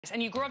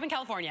And you grew up in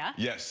California.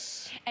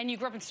 Yes. And you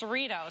grew up in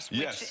Cerritos,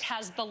 which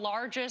has the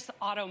largest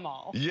auto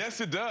mall. Yes,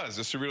 it does.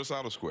 The Cerritos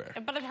Auto Square.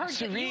 But I've heard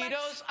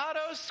Cerritos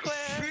Auto Square.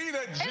 See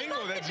that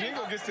jingle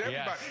gets to everybody.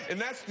 Yes. And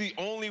that's the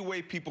only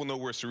way people know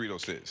where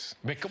Cerritos is.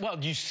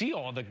 Well, you see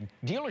all the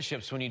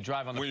dealerships when you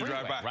drive on the freeway,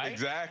 drive by, right?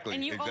 Exactly.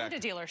 And you owned a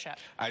dealership.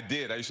 I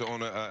did. I used to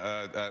own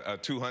a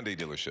 2 Hyundai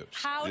dealerships.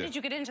 How did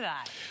you get into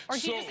that? Or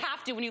do you just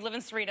have to when you live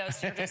in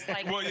Cerritos? You're just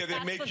like, well, yeah,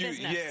 they make you.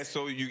 Business. Yeah,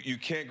 so you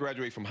can't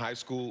graduate from high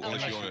school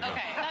unless you own it.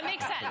 Okay, that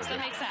makes sense. That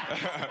makes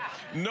sense.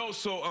 No,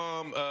 so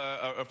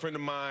a friend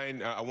of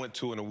mine, I went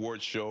to an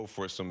award show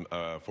for some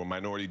for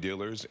minority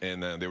dealers,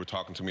 and they were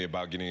talking to me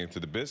about getting into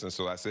the business.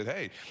 So I said,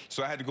 hey,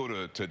 so I had to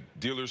go to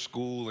dealer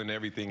school and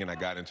everything, and I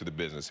got into the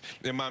business.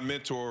 And my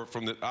mentor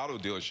from the auto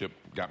dealership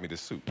got me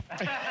this suit.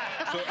 So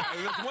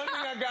that's one thing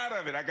I got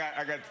of it. I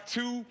got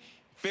 2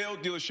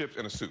 failed dealerships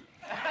and a suit.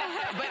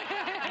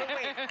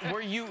 But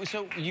wait,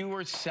 you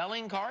were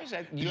selling cars?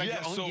 You had your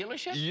own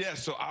dealership? Yeah,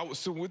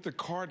 so with the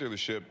car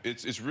dealership,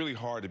 it's really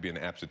hard to be an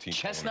absentee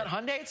Chestnut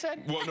owner. Hyundai, it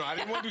said? Well, no, I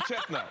didn't want to do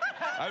Chestnut.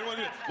 I didn't want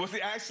to do it. Well,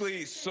 see,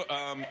 actually, so,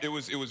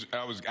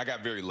 I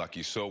got very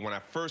lucky. So when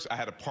I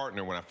had a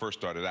partner when I first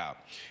started out,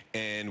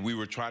 and we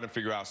were trying to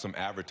figure out some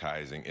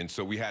advertising. And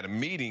so we had a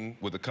meeting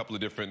with a couple of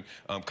different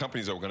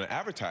companies that were going to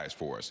advertise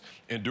for us.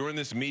 And during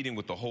this meeting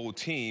with the whole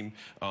team,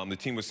 the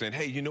team was saying,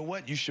 hey, you know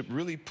what? You should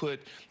really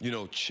put,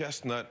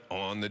 Chestnut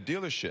on the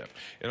dealership.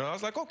 And I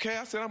was like, okay.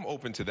 I said, I'm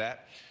open to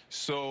that.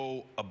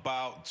 So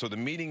the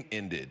meeting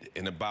ended,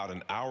 and about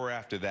an hour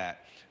after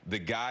that, the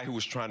guy who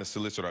was trying to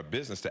solicit our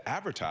business to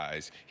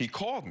advertise, he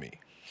called me.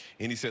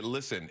 And he said,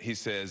 listen, he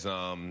says,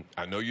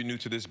 I know you're new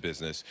to this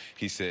business.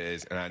 He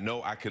says, and I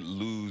know I could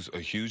lose a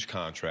huge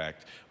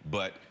contract,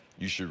 but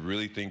you should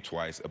really think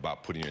twice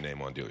about putting your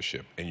name on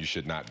dealership, and you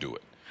should not do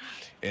it.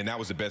 And that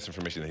was the best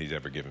information that he's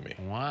ever given me.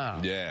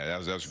 Wow. Yeah,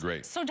 that was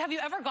great. So have you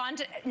ever gone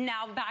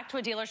back to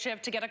a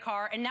dealership to get a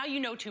car, and now you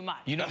know too much?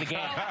 You know the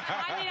game. So,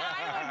 I mean,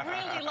 I would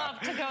really love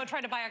to go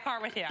try to buy a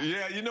car with you.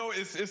 Yeah,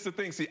 it's the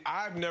thing. See,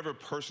 I've never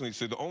personally,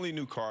 the only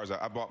new cars,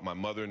 I bought my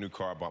mother a new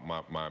car, I bought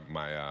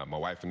my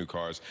wife a new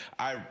cars.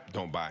 I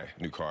don't buy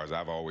new cars.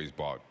 I've always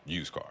bought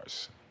used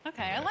cars.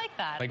 Okay, I like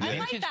that. Like I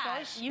like vintage that.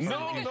 cars? You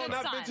sound like a no, good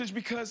not son. vintage,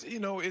 because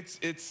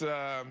it's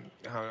I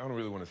don't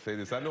really want to say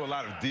this. I know a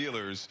lot of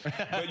dealers,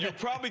 but you'll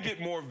probably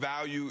get more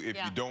value if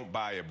you don't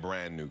buy a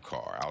brand new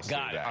car. I'll say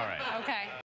that. All right. Okay.